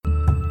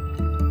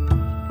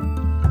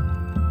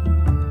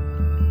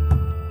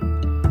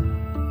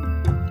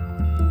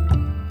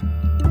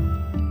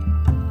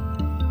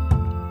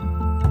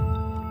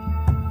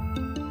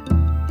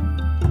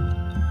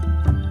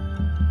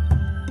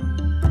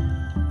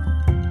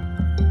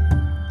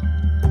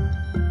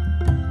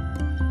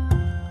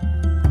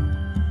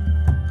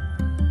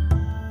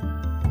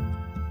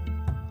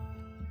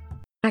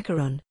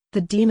Acheron,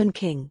 the Demon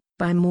King,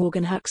 by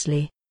Morgan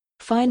Huxley.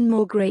 Find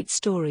more great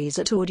stories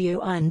at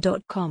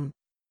audioiron.com.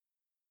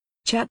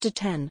 Chapter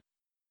 10.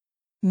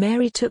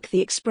 Mary took the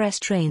express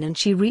train and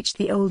she reached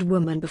the old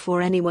woman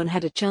before anyone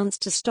had a chance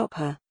to stop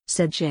her,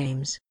 said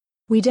James.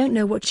 We don't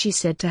know what she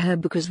said to her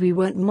because we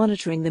weren't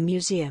monitoring the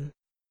museum.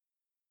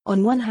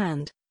 On one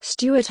hand,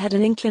 Stewart had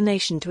an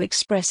inclination to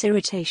express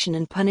irritation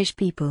and punish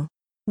people.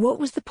 What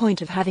was the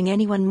point of having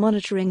anyone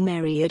monitoring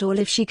Mary at all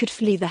if she could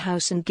flee the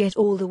house and get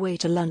all the way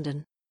to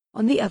London?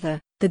 On the other,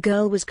 the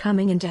girl was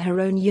coming into her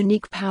own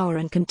unique power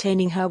and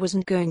containing her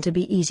wasn't going to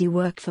be easy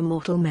work for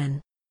mortal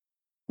men.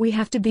 We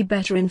have to be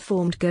better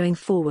informed going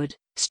forward,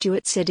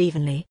 Stewart said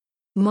evenly.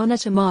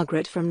 Monitor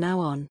Margaret from now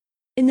on.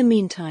 In the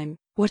meantime,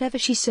 whatever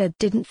she said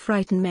didn't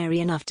frighten Mary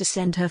enough to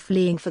send her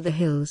fleeing for the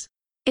hills.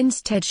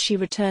 Instead she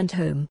returned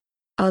home.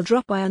 I'll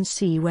drop by and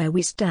see where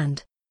we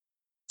stand.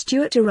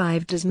 Stewart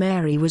arrived as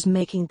Mary was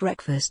making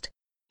breakfast.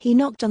 He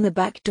knocked on the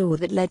back door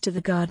that led to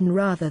the garden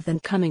rather than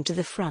coming to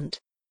the front.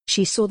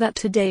 She saw that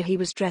today he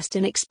was dressed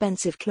in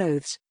expensive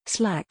clothes,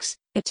 slacks,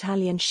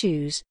 Italian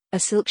shoes, a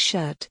silk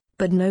shirt,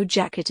 but no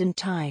jacket and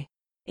tie.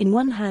 In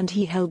one hand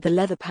he held the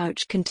leather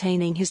pouch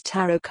containing his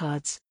tarot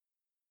cards.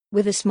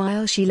 With a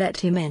smile she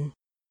let him in.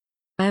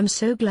 I am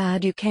so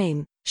glad you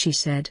came, she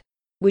said.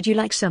 Would you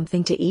like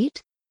something to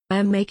eat? I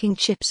am making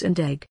chips and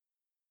egg.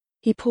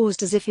 He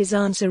paused as if his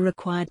answer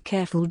required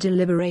careful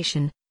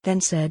deliberation, then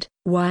said,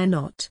 why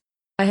not?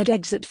 I had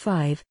eggs at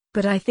 5,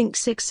 but I think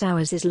 6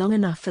 hours is long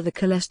enough for the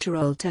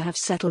cholesterol to have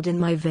settled in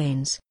my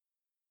veins.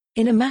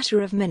 In a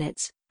matter of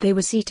minutes, they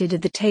were seated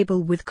at the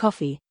table with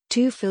coffee,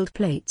 2 filled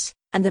plates,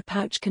 and the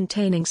pouch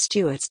containing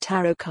Stewart's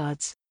tarot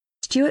cards.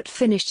 Stewart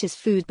finished his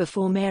food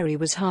before Mary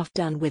was half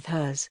done with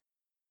hers.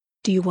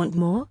 Do you want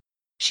more?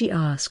 She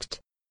asked.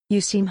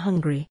 You seem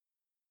hungry.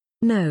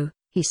 No,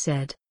 he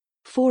said.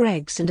 4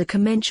 eggs and a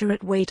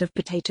commensurate weight of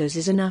potatoes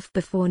is enough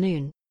before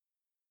noon.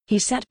 He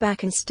sat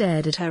back and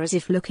stared at her as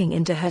if looking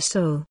into her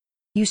soul.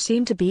 You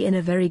seem to be in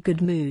a very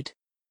good mood.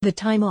 The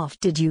time off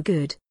did you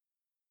good.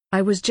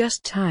 I was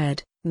just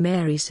tired,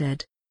 Mary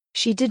said.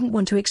 She didn't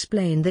want to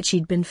explain that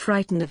she'd been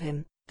frightened of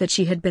him, that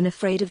she had been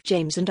afraid of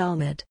James and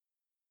Ahmed.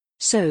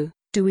 So,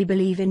 do we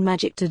believe in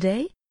magic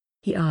today?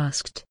 He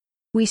asked.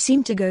 We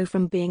seem to go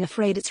from being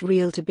afraid it's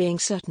real to being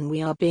certain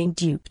we are being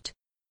duped.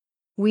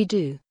 We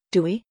do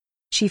we?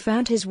 She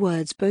found his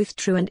words both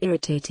true and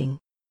irritating.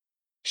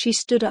 She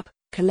stood up,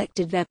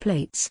 collected their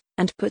plates,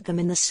 and put them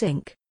in the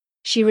sink.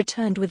 She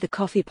returned with the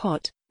coffee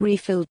pot,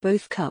 refilled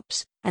both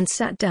cups, and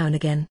sat down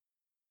again.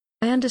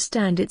 I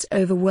understand it's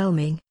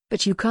overwhelming,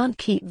 but you can't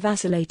keep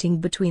vacillating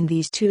between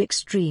these two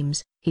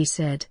extremes, he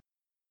said.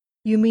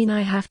 You mean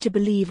I have to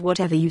believe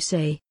whatever you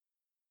say?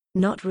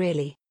 Not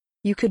really.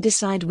 You could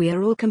decide we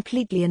are all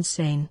completely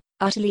insane,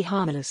 utterly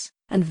harmless,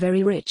 and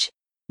very rich.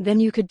 Then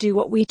you could do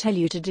what we tell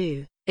you to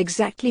do,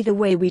 exactly the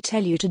way we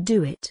tell you to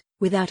do it,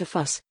 without a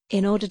fuss,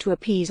 in order to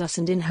appease us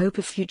and in hope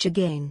of future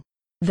gain.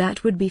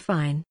 That would be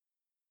fine.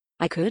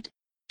 I could?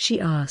 She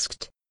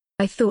asked.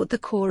 I thought the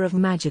core of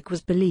magic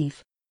was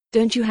belief.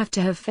 Don't you have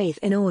to have faith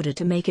in order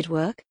to make it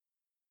work?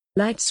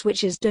 Light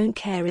switches don't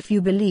care if you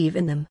believe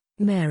in them,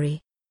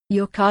 Mary.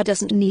 Your car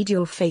doesn't need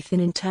your faith in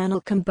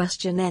internal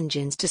combustion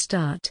engines to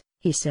start,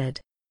 he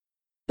said.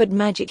 But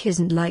magic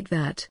isn't like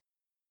that.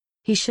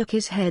 He shook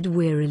his head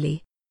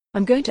wearily.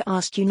 I'm going to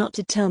ask you not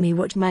to tell me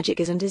what magic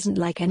is and isn't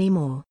like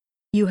anymore.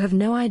 You have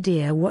no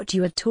idea what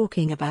you are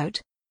talking about.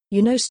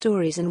 You know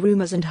stories and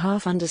rumors and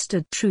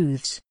half-understood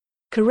truths.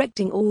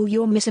 Correcting all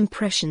your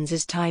misimpressions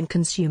is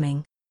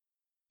time-consuming.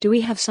 Do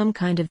we have some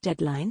kind of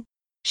deadline?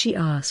 She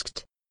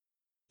asked.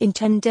 In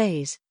 10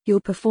 days,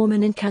 you'll perform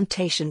an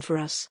incantation for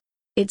us.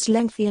 It's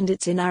lengthy and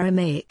it's in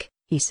Aramaic,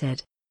 he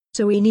said.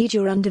 So we need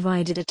your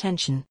undivided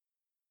attention.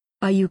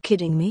 Are you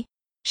kidding me?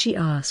 She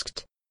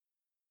asked.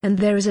 And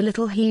there is a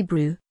little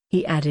Hebrew,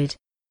 he added.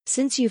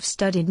 Since you've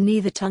studied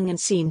neither tongue and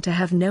seem to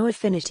have no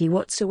affinity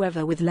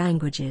whatsoever with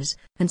languages,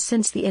 and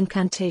since the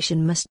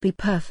incantation must be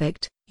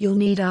perfect, you'll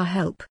need our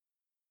help.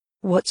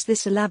 What's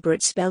this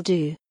elaborate spell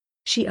do?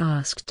 She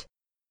asked.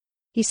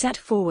 He sat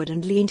forward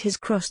and leaned his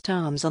crossed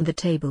arms on the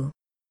table.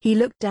 He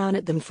looked down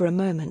at them for a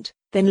moment,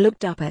 then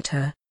looked up at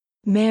her.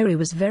 Mary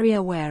was very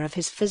aware of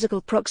his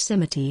physical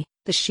proximity,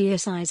 the sheer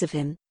size of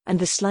him, and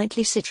the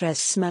slightly citrus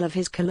smell of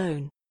his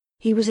cologne.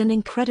 He was an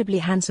incredibly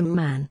handsome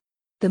man.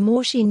 The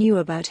more she knew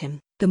about him,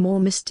 the more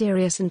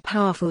mysterious and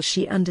powerful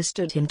she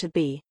understood him to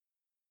be.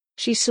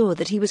 She saw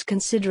that he was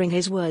considering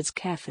his words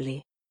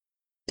carefully.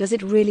 Does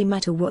it really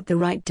matter what the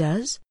rite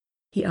does?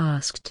 He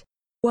asked.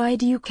 Why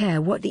do you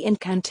care what the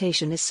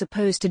incantation is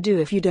supposed to do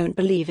if you don't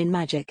believe in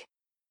magic?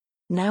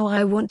 Now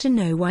I want to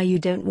know why you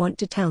don't want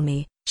to tell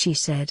me, she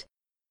said.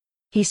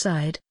 He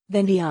sighed,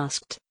 then he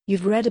asked,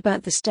 you've read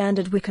about the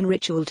standard Wiccan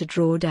ritual to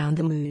draw down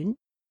the moon?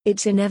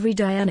 It's in every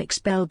Dianic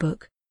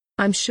spellbook.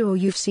 I'm sure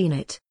you've seen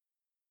it.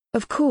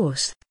 Of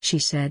course, she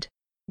said.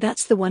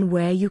 That's the one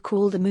where you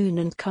call the moon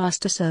and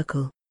cast a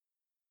circle.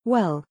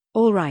 Well,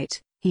 all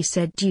right, he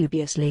said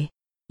dubiously.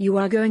 You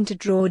are going to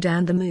draw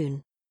down the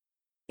moon.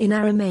 In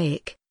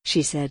Aramaic,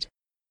 she said.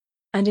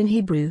 And in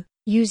Hebrew,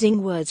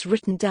 using words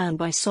written down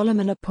by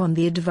Solomon upon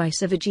the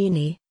advice of a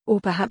genie, or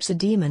perhaps a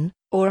demon,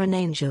 or an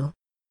angel.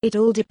 It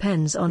all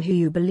depends on who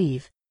you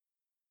believe.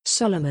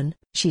 Solomon,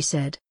 she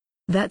said.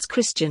 That's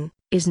Christian,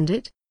 isn't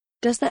it?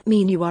 Does that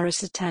mean you are a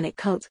satanic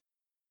cult?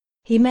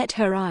 He met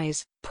her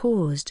eyes,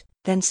 paused,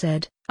 then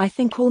said, I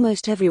think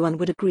almost everyone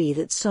would agree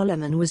that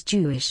Solomon was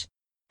Jewish.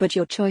 But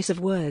your choice of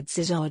words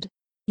is odd.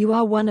 You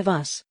are one of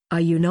us,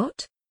 are you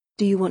not?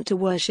 Do you want to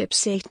worship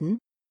Satan?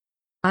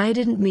 I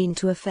didn't mean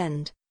to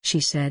offend, she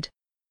said.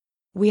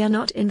 We are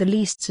not in the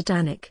least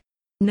satanic.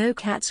 No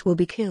cats will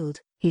be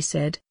killed, he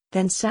said,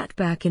 then sat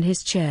back in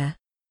his chair.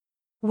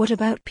 What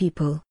about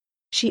people?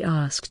 She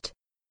asked.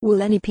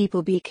 Will any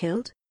people be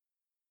killed?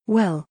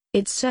 Well,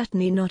 it's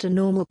certainly not a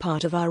normal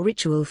part of our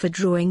ritual for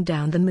drawing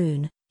down the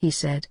moon, he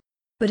said.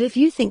 But if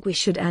you think we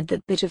should add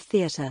that bit of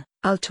theater,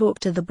 I'll talk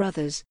to the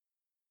brothers.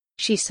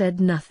 She said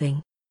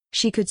nothing.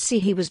 She could see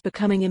he was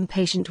becoming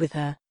impatient with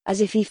her,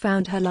 as if he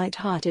found her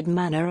light-hearted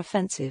manner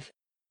offensive.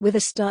 With a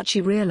start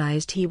she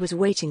realized he was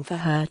waiting for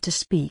her to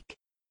speak.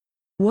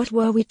 What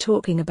were we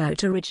talking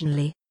about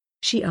originally?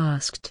 She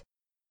asked.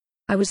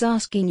 I was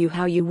asking you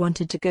how you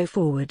wanted to go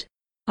forward.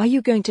 Are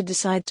you going to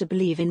decide to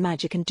believe in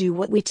magic and do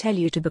what we tell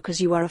you to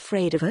because you are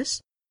afraid of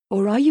us?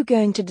 Or are you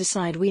going to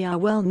decide we are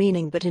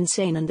well-meaning but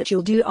insane and that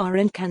you'll do our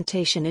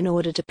incantation in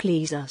order to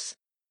please us?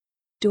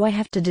 Do I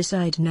have to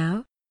decide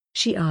now?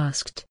 She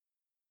asked.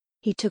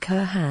 He took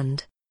her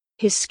hand.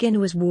 His skin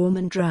was warm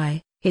and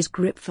dry, his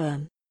grip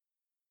firm.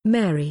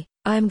 Mary,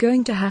 I am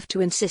going to have to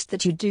insist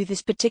that you do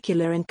this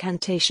particular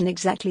incantation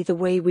exactly the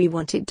way we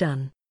want it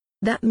done.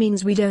 That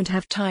means we don't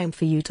have time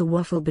for you to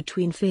waffle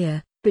between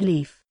fear,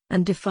 belief,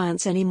 and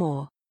defiance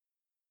anymore.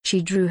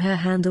 She drew her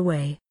hand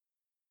away.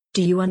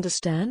 Do you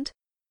understand?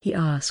 He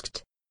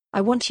asked.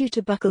 I want you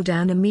to buckle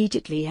down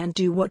immediately and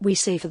do what we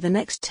say for the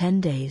next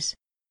 10 days.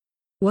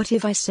 What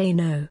if I say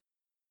no?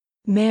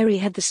 Mary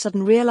had the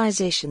sudden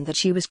realization that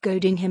she was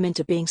goading him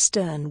into being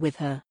stern with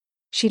her.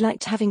 She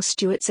liked having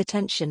Stewart's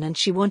attention and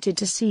she wanted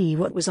to see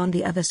what was on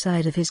the other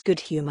side of his good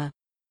humor.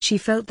 She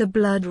felt the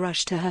blood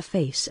rush to her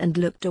face and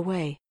looked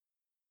away.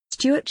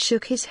 Stewart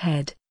shook his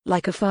head,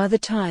 like a father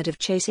tired of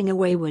chasing a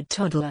wayward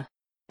toddler.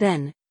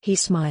 Then, he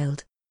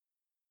smiled.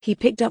 He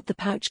picked up the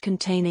pouch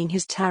containing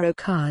his tarot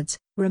cards,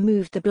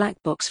 removed the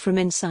black box from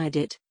inside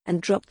it,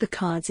 and dropped the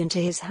cards into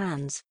his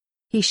hands.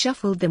 He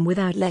shuffled them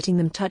without letting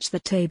them touch the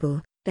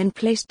table, then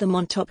placed them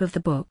on top of the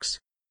box.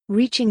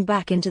 Reaching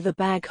back into the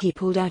bag he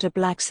pulled out a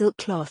black silk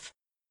cloth.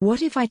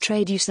 What if I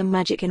trade you some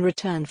magic in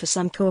return for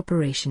some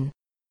cooperation?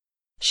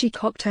 She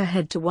cocked her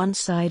head to one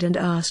side and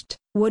asked,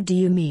 What do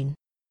you mean?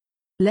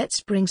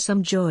 Let's bring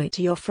some joy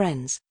to your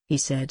friends, he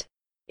said.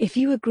 If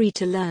you agree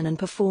to learn and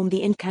perform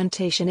the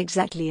incantation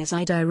exactly as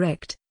I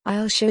direct,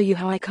 I'll show you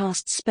how I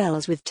cast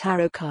spells with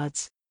tarot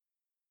cards.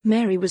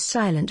 Mary was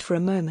silent for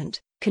a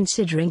moment,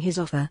 considering his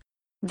offer.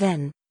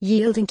 Then,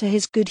 yielding to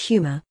his good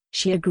humor,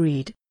 she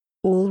agreed.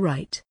 All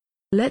right.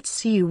 Let's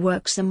see you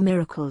work some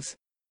miracles.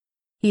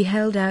 He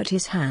held out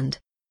his hand.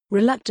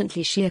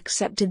 Reluctantly she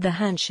accepted the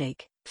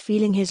handshake,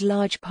 feeling his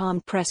large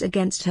palm press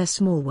against her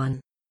small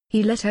one.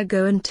 He let her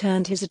go and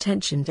turned his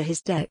attention to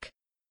his deck.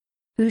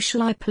 Who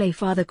shall I play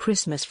Father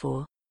Christmas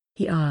for?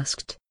 He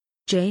asked.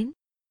 Jane?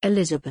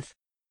 Elizabeth?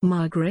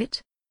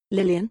 Margaret?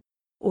 Lillian?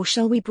 Or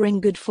shall we bring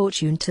good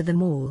fortune to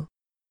them all?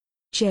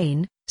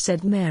 Jane,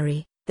 said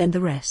Mary, then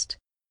the rest.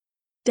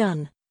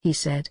 Done, he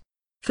said.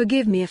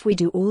 Forgive me if we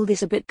do all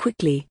this a bit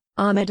quickly.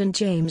 Ahmed and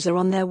James are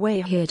on their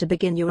way here to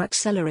begin your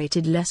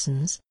accelerated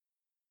lessons.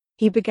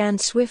 He began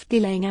swiftly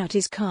laying out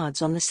his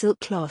cards on the silk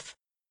cloth.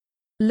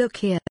 Look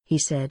here, he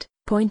said,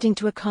 pointing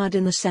to a card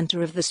in the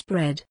center of the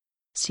spread.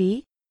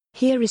 See?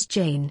 Here is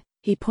Jane,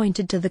 he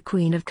pointed to the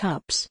Queen of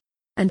Cups.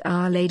 And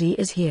Our Lady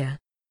is here.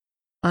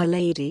 Our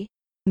Lady?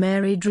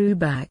 Mary drew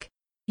back.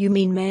 You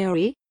mean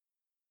Mary?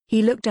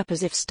 He looked up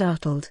as if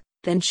startled,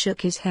 then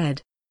shook his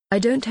head. I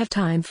don't have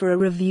time for a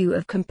review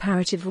of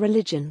comparative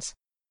religions.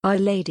 Our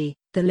Lady,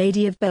 the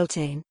Lady of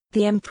Beltane,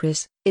 the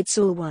Empress, it's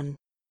all one.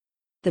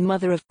 The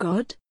Mother of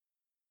God?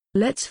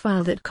 Let's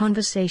file that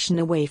conversation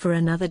away for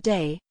another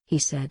day, he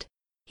said.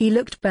 He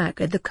looked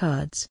back at the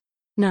cards.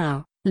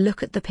 Now,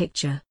 look at the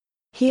picture.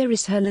 Here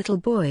is her little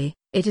boy,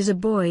 it is a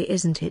boy,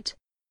 isn't it?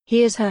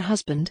 Here's her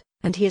husband,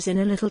 and he is in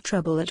a little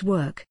trouble at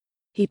work.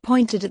 He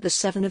pointed at the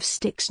 7 of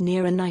sticks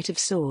near a Knight of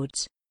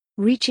Swords.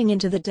 Reaching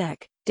into the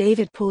deck,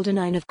 David pulled a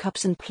 9 of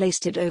cups and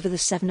placed it over the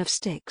 7 of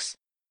sticks.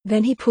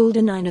 Then he pulled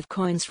a 9 of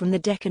coins from the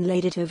deck and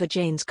laid it over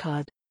Jane's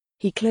card.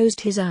 He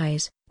closed his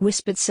eyes,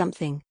 whispered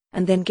something,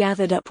 and then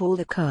gathered up all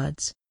the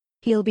cards.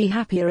 He'll be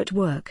happier at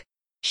work.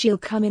 She'll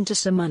come into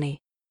some money.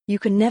 You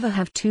can never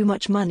have too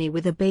much money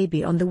with a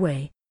baby on the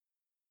way.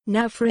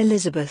 Now for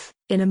Elizabeth.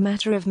 In a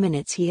matter of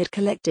minutes he had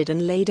collected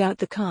and laid out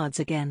the cards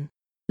again.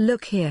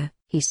 Look here,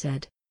 he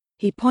said.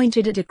 He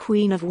pointed at a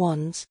Queen of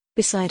Wands.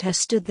 Beside her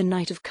stood the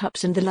Knight of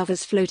Cups and the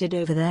lovers floated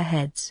over their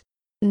heads.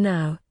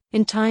 Now,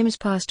 in times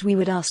past we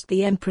would ask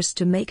the Empress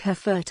to make her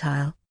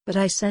fertile, but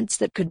I sense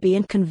that could be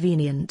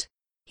inconvenient.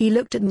 He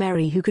looked at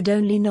Mary who could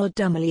only nod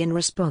dumbly in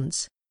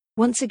response.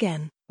 Once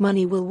again,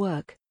 money will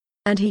work.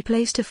 And he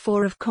placed a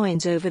 4 of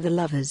coins over the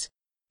lovers.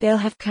 They'll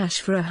have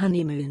cash for a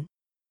honeymoon.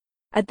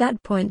 At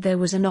that point there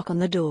was a knock on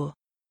the door.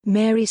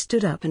 Mary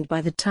stood up, and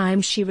by the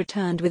time she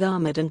returned with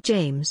Ahmed and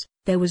James,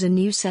 there was a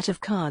new set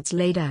of cards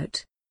laid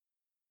out.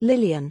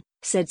 "Lillian,"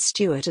 said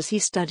Stewart as he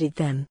studied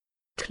them.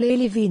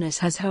 "Clearly Venus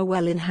has her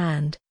well in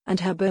hand, and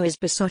her beau is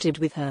besotted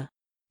with her.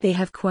 They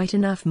have quite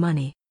enough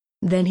money."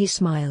 Then he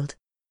smiled.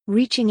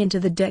 Reaching into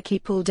the deck he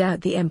pulled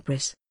out the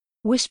Empress.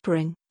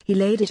 Whispering, he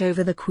laid it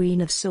over the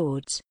Queen of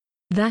Swords.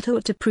 "That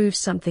ought to prove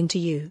something to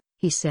you,"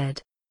 he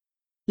said.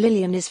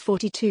 "Lillian is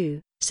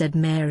 42, said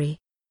Mary.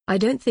 "I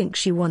don't think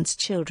she wants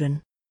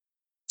children."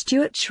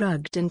 Stewart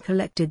shrugged and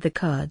collected the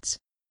cards.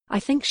 "I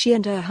think she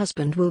and her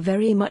husband will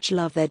very much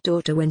love their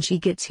daughter when she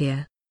gets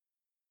here."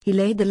 He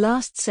laid the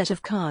last set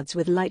of cards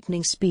with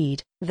lightning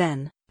speed,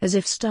 then, as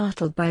if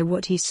startled by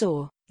what he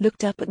saw,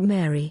 looked up at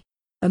Mary.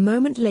 A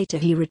moment later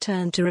he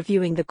returned to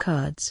reviewing the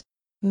cards.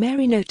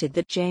 Mary noted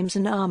that James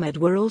and Ahmed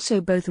were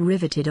also both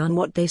riveted on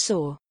what they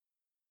saw.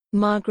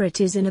 "Margaret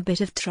is in a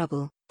bit of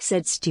trouble,"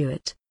 said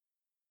Stewart.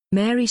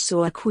 Mary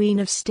saw a queen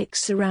of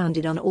sticks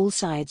surrounded on all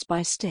sides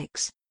by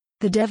sticks.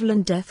 The devil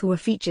and death were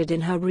featured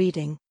in her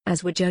reading,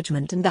 as were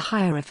judgment and the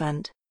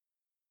Hierophant.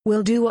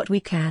 "We'll do what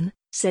we can,"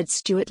 said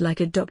Stewart, like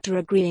a doctor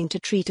agreeing to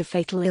treat a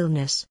fatal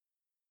illness.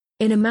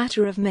 In a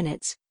matter of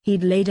minutes,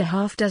 he'd laid a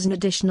half-dozen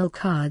additional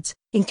cards,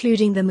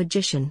 including the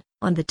magician,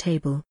 on the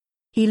table.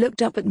 He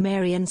looked up at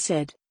Mary and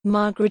said,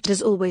 "Margaret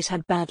has always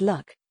had bad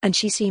luck, and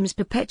she seems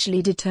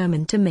perpetually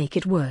determined to make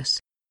it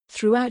worse.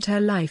 Throughout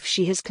her life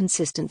she has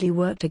consistently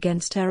worked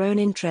against her own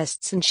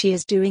interests, and she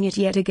is doing it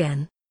yet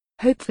again.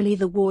 Hopefully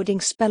the warding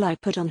spell I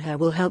put on her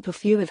will help a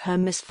few of her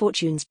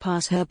misfortunes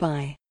pass her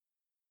by."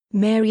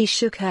 Mary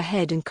shook her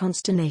head in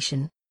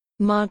consternation.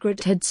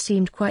 Margaret had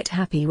seemed quite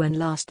happy when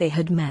last they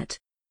had met.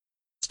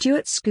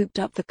 Stewart scooped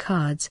up the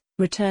cards,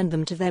 returned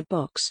them to their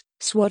box,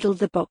 swaddled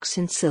the box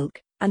in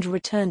silk, and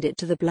returned it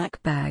to the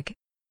black bag.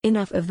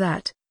 "Enough of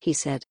that," he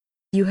said.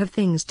 "You have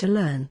things to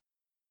learn."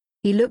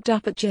 He looked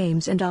up at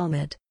James and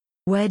Ahmed.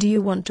 "Where do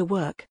you want to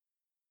work?"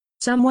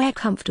 "Somewhere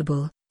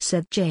comfortable,"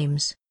 said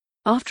James.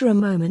 After a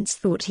moment's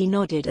thought he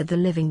nodded at the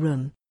living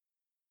room.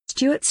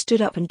 Stewart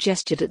stood up and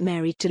gestured at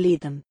Mary to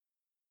lead them.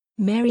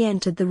 Mary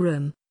entered the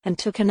room, and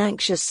took an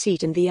anxious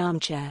seat in the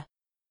armchair.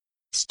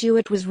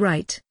 Stewart was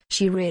right,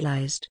 she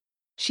realized.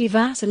 She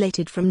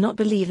vacillated from not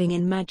believing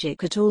in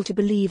magic at all to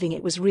believing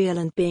it was real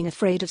and being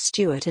afraid of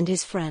Stewart and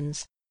his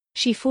friends.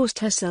 She forced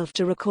herself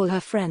to recall her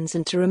friends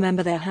and to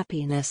remember their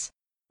happiness.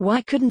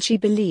 Why couldn't she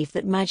believe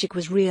that magic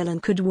was real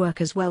and could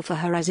work as well for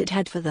her as it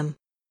had for them?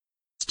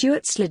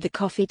 Stewart slid the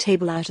coffee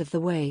table out of the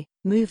way,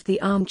 moved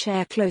the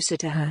armchair closer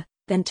to her,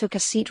 then took a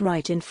seat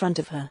right in front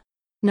of her.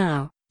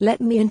 "Now, let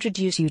me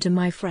introduce you to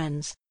my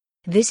friends.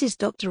 This is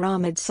Dr.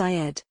 Ahmed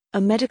Syed, a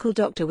medical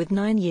doctor with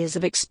 9 years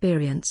of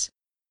experience."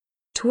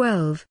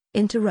 12,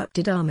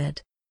 interrupted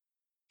Ahmed.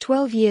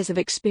 12 years of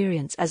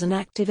experience as an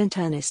active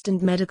internist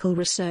and medical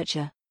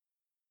researcher.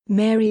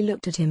 Mary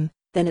looked at him,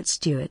 then at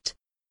Stewart.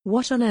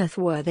 What on earth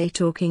were they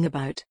talking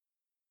about?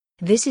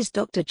 "This is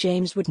Dr.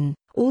 James Wooden,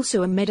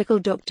 also a medical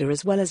doctor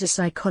as well as a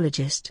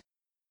psychologist."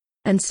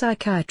 "And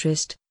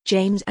psychiatrist,"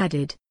 James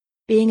added.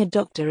 "Being a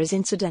doctor is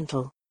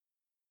incidental."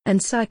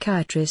 "And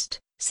psychiatrist,"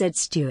 said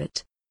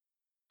Stewart.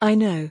 "I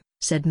know,"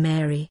 said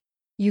Mary.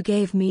 "You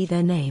gave me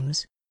their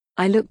names.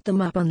 I looked them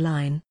up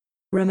online.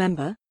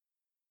 Remember?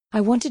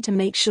 I wanted to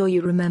make sure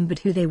you remembered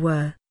who they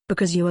were,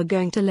 because you are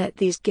going to let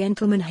these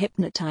gentlemen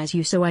hypnotize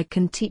you so I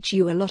can teach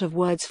you a lot of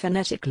words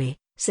phonetically,"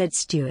 said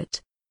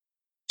Stewart.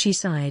 She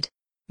sighed.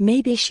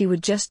 Maybe she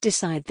would just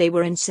decide they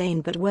were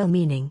insane but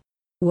well-meaning.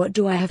 "What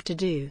do I have to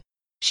do?"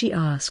 she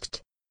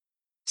asked.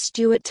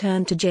 Stewart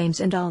turned to James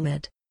and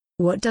Ahmed.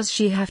 "What does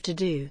she have to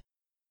do?"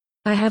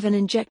 "I have an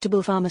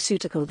injectable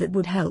pharmaceutical that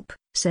would help,"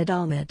 said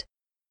Ahmed.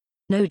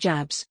 "No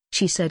jabs,"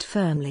 she said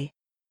firmly.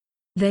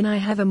 "Then I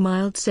have a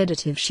mild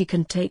sedative she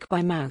can take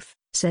by mouth,"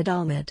 said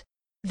Ahmed.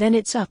 "Then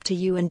it's up to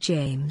you and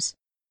James."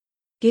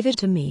 "Give it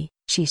to me,"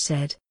 she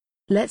said.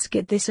 "Let's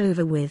get this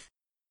over with."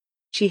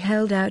 She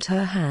held out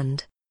her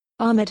hand.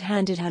 Ahmed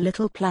handed her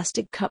little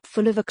plastic cup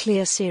full of a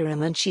clear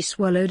serum and she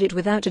swallowed it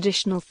without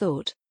additional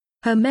thought.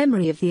 Her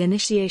memory of the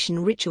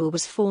initiation ritual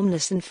was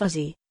formless and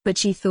fuzzy, but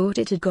she thought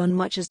it had gone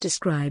much as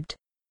described.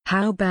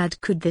 How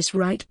bad could this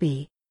rite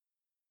be?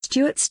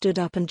 Stewart stood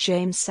up and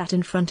James sat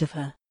in front of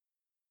her.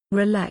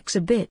 "Relax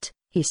a bit,"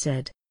 he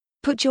said.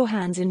 "Put your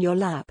hands in your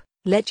lap,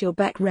 let your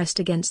back rest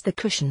against the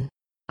cushion.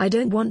 I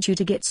don't want you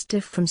to get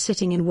stiff from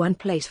sitting in one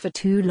place for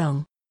too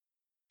long."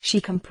 She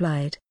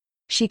complied.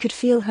 She could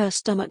feel her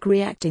stomach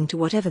reacting to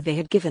whatever they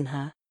had given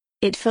her.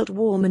 It felt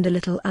warm and a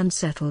little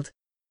unsettled.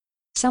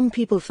 "Some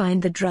people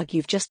find the drug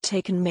you've just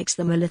taken makes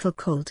them a little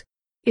cold.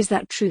 Is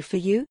that true for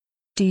you?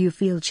 Do you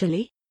feel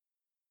chilly?"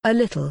 "A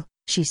little,"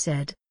 she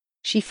said.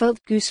 She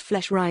felt goose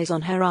flesh rise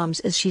on her arms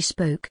as she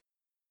spoke.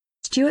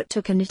 Stewart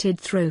took a knitted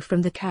throw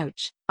from the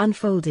couch,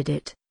 unfolded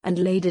it, and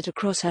laid it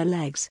across her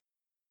legs.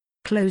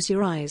 "Close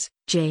your eyes,"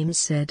 James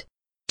said.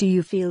 "Do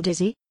you feel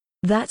dizzy?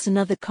 That's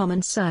another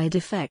common side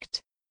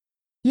effect."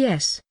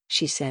 "Yes,"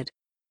 she said.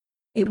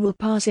 It will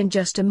pass in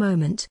just a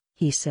moment,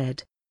 he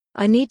said.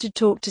 I need to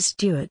talk to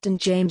Stewart and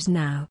James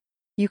now.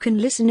 You can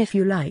listen if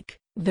you like,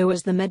 though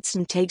as the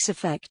medicine takes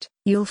effect,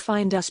 you'll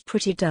find us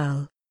pretty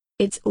dull.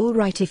 It's all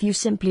right if you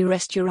simply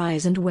rest your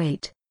eyes and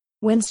wait.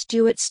 When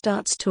Stewart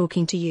starts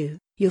talking to you,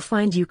 you'll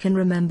find you can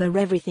remember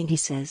everything he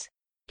says.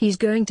 He's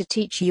going to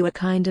teach you a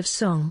kind of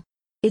song.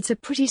 It's a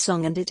pretty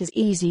song and it is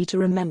easy to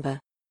remember.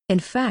 In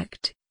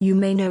fact, you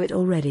may know it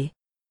already.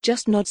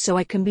 Just nod so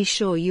I can be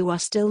sure you are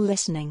still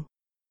listening.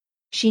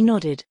 She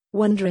nodded,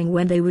 wondering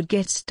when they would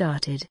get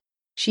started.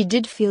 She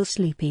did feel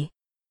sleepy.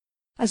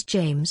 As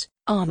James,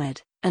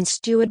 Ahmed, and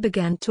Stewart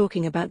began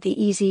talking about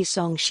the easy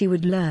song she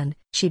would learn,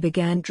 she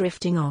began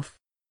drifting off.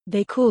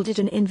 They called it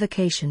an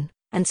invocation,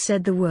 and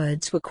said the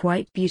words were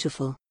quite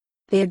beautiful.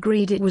 They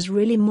agreed it was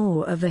really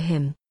more of a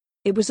hymn.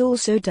 It was all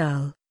so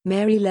dull,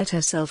 Mary let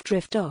herself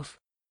drift off.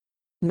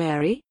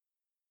 Mary?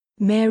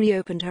 Mary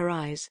opened her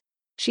eyes.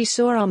 She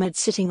saw Ahmed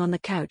sitting on the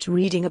couch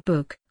reading a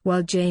book,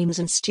 while James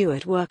and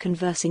Stewart were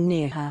conversing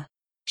near her.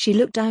 She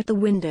looked out the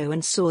window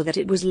and saw that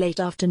it was late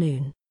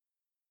afternoon.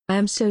 I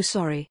am so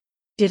sorry.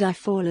 Did I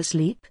fall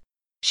asleep?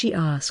 She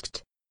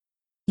asked.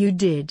 You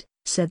did,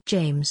 said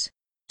James.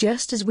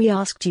 Just as we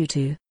asked you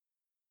to.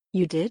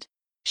 You did?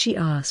 She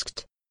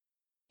asked.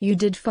 You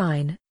did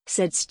fine,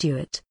 said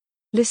Stewart.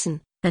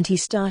 Listen, and he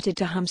started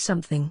to hum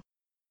something.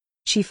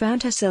 She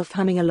found herself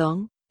humming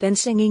along, then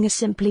singing a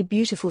simply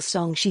beautiful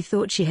song she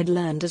thought she had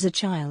learned as a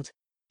child.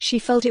 She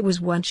felt it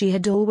was one she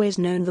had always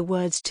known the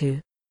words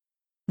to.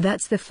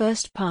 That's the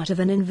first part of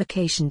an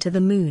invocation to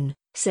the moon,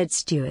 said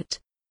Stewart.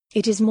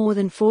 It is more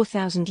than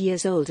 4,000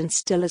 years old and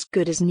still as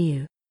good as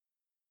new.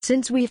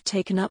 Since we've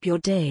taken up your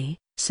day,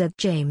 said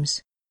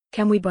James,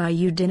 can we buy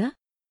you dinner?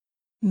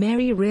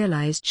 Mary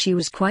realized she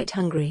was quite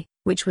hungry,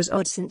 which was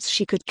odd since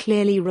she could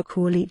clearly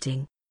recall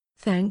eating.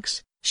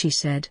 Thanks, she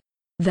said.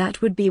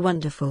 That would be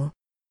wonderful.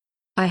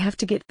 I have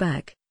to get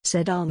back,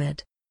 said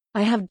Ahmed.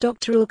 I have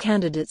doctoral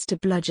candidates to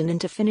bludgeon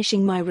into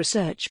finishing my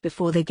research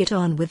before they get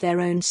on with their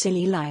own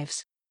silly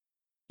lives.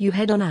 You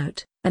head on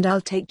out, and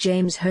I'll take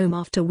James home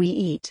after we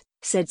eat,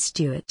 said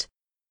Stewart.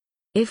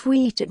 If we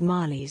eat at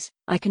Marley's,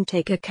 I can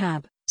take a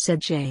cab, said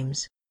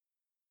James.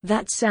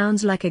 That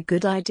sounds like a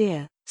good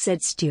idea,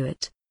 said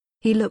Stewart.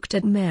 He looked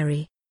at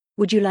Mary.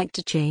 Would you like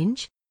to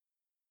change?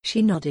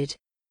 She nodded.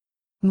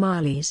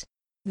 Marley's.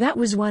 That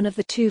was one of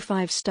the 2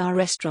 5-star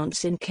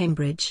restaurants in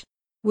Cambridge.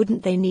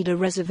 Wouldn't they need a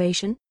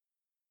reservation?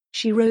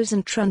 She rose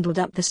and trundled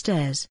up the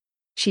stairs.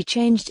 She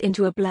changed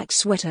into a black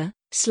sweater,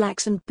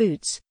 slacks and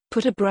boots,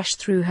 put a brush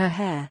through her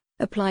hair,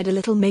 applied a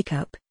little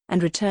makeup,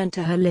 and returned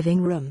to her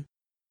living room.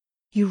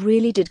 You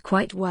really did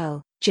quite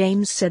well,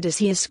 James said as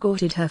he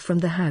escorted her from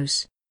the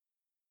house.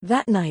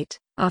 That night,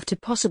 after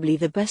possibly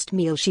the best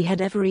meal she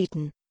had ever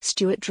eaten,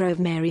 Stewart drove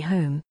Mary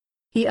home.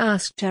 He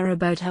asked her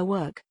about her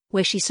work,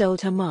 where she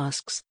sold her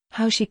masks,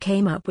 how she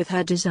came up with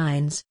her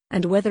designs,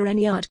 and whether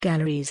any art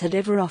galleries had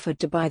ever offered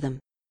to buy them.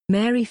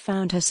 Mary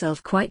found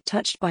herself quite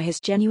touched by his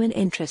genuine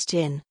interest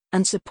in,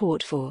 and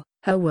support for,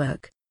 her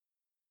work.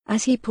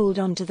 As he pulled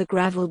onto the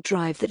graveled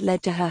drive that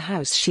led to her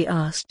house, she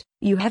asked,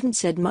 You haven't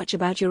said much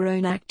about your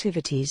own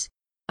activities.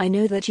 I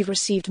know that you've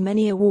received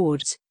many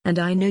awards, and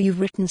I know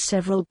you've written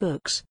several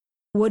books.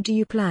 What do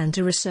you plan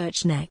to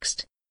research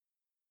next?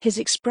 His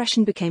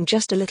expression became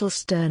just a little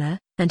sterner,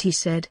 and he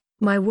said,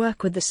 My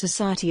work with the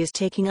Society is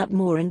taking up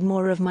more and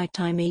more of my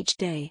time each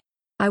day.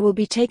 I will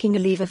be taking a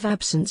leave of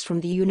absence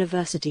from the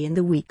university in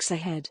the weeks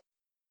ahead.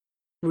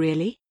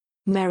 Really?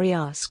 Mary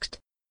asked.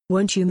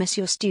 Won't you miss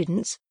your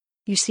students?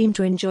 You seem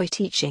to enjoy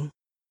teaching.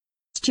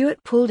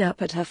 Stewart pulled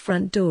up at her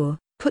front door,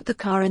 put the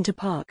car into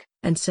park,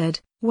 and said,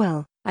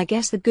 Well, I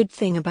guess the good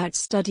thing about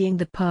studying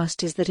the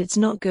past is that it's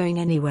not going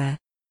anywhere.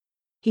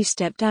 He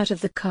stepped out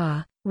of the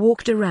car,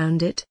 walked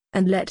around it,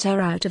 and let her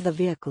out of the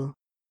vehicle.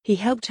 He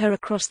helped her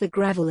across the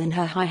gravel in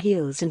her high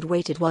heels and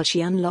waited while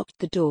she unlocked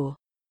the door.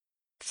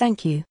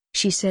 Thank you,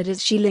 she said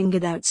as she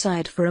lingered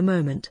outside for a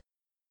moment.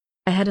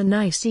 I had a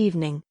nice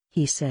evening,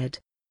 he said.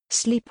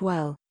 Sleep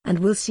well, and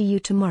we'll see you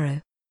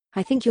tomorrow.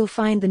 I think you'll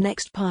find the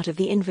next part of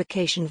the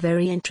invocation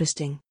very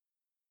interesting.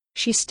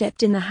 She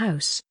stepped in the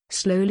house,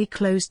 slowly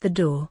closed the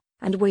door,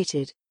 and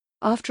waited.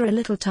 After a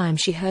little time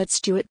she heard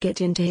Stewart get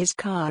into his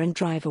car and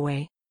drive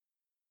away.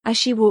 As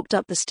she walked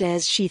up the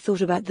stairs she thought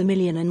about the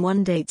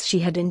 1,000,001 dates she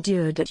had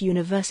endured at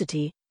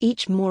university,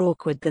 each more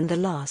awkward than the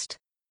last.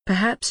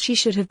 Perhaps she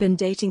should have been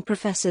dating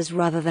professors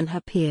rather than her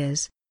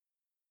peers.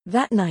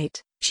 That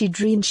night, she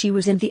dreamed she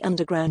was in the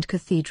underground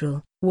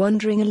cathedral,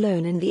 wandering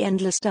alone in the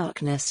endless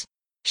darkness.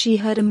 She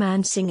heard a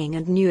man singing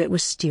and knew it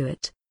was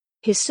Stewart.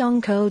 His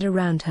song curled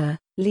around her,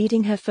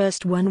 leading her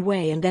first one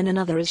way and then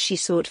another as she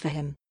sought for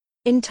him.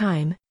 In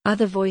time,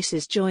 other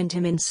voices joined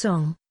him in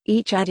song,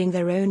 each adding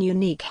their own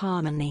unique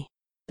harmony.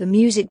 The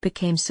music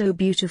became so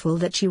beautiful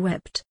that she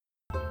wept.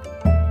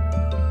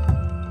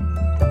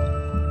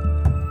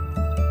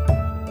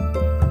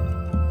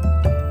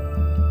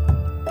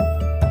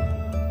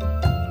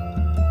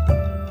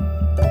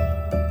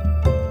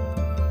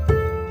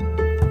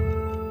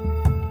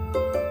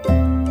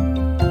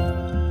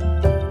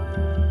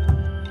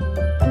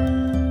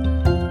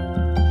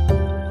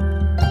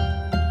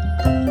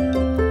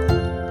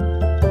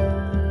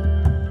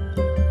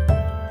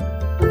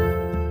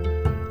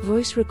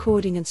 Voice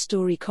recording and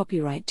story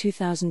copyright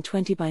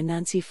 2020 by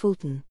Nancy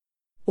Fulton.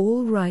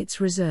 All rights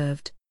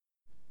reserved.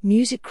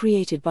 Music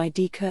created by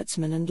D.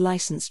 Kurtzman and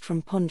licensed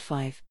from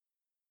Pond5.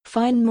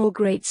 Find more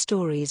great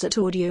stories at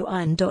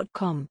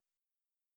audioiron.com.